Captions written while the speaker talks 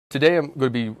Today I'm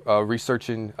going to be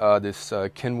researching this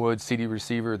Kenwood CD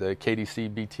receiver, the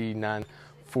KDC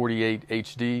BT948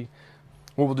 HD.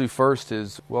 What we'll do first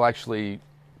is we'll actually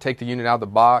take the unit out of the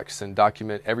box and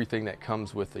document everything that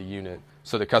comes with the unit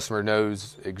so the customer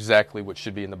knows exactly what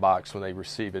should be in the box when they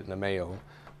receive it in the mail.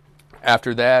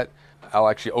 After that, I'll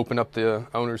actually open up the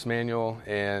owner's manual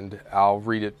and I'll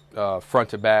read it front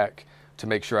to back to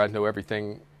make sure I know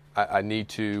everything I need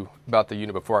to about the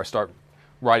unit before I start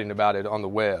writing about it on the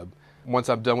web. Once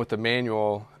I'm done with the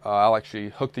manual, I'll actually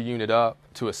hook the unit up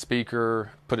to a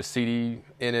speaker, put a CD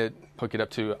in it, hook it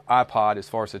up to iPod as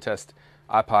far as to test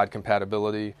iPod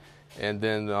compatibility, and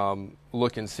then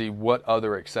look and see what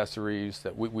other accessories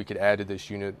that we could add to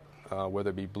this unit, whether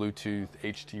it be Bluetooth,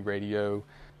 HD radio.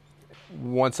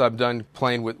 Once I'm done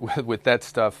playing with that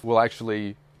stuff, we'll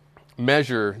actually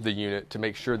measure the unit to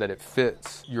make sure that it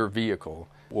fits your vehicle.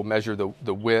 We'll measure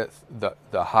the width,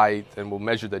 the height, and we'll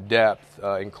measure the depth,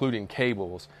 including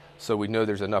cables, so we know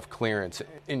there's enough clearance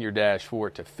in your dash for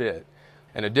it to fit.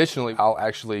 And additionally, I'll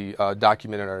actually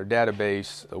document in our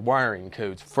database the wiring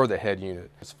codes for the head unit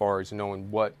as far as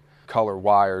knowing what color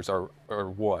wires are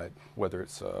what, whether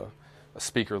it's a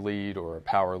speaker lead or a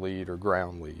power lead or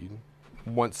ground lead.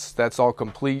 Once that's all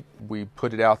complete, we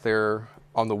put it out there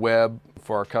on the web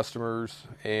for our customers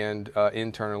and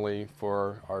internally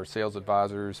for our sales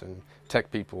advisors and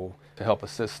tech people to help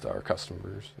assist our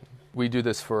customers. We do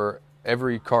this for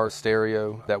every car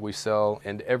stereo that we sell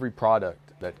and every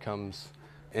product that comes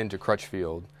into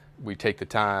Crutchfield. We take the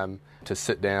time to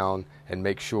sit down and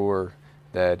make sure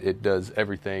that it does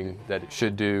everything that it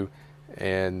should do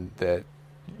and that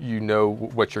you know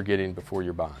what you're getting before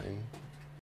you're buying.